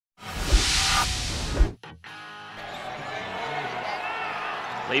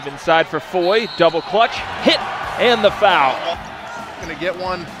Leave inside for Foy, double clutch, hit, and the foul. Gonna get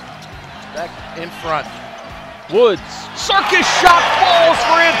one back in front. Woods, circus shot falls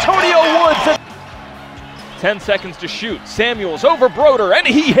for Antonio Woods. 10 seconds to shoot. Samuels over Broder, and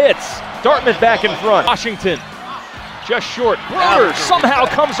he hits. Dartmouth back in front. Washington just short. Broder somehow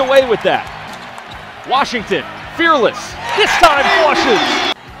comes away with that. Washington, fearless, this time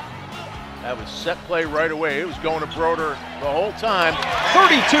flushes. That was set play right away. It was going to Broder the whole time.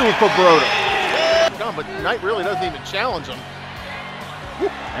 32 for Broder. But Knight really doesn't even challenge him.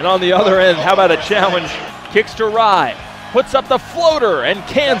 And on the other end, how about a challenge? Kicks to Rye, puts up the floater and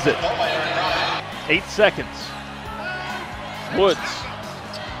cans it. 8 seconds. Woods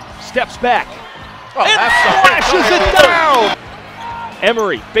steps back and flashes it down.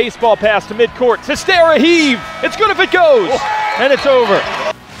 Emery, baseball pass to midcourt. Sestera heave. It's good if it goes. And it's over.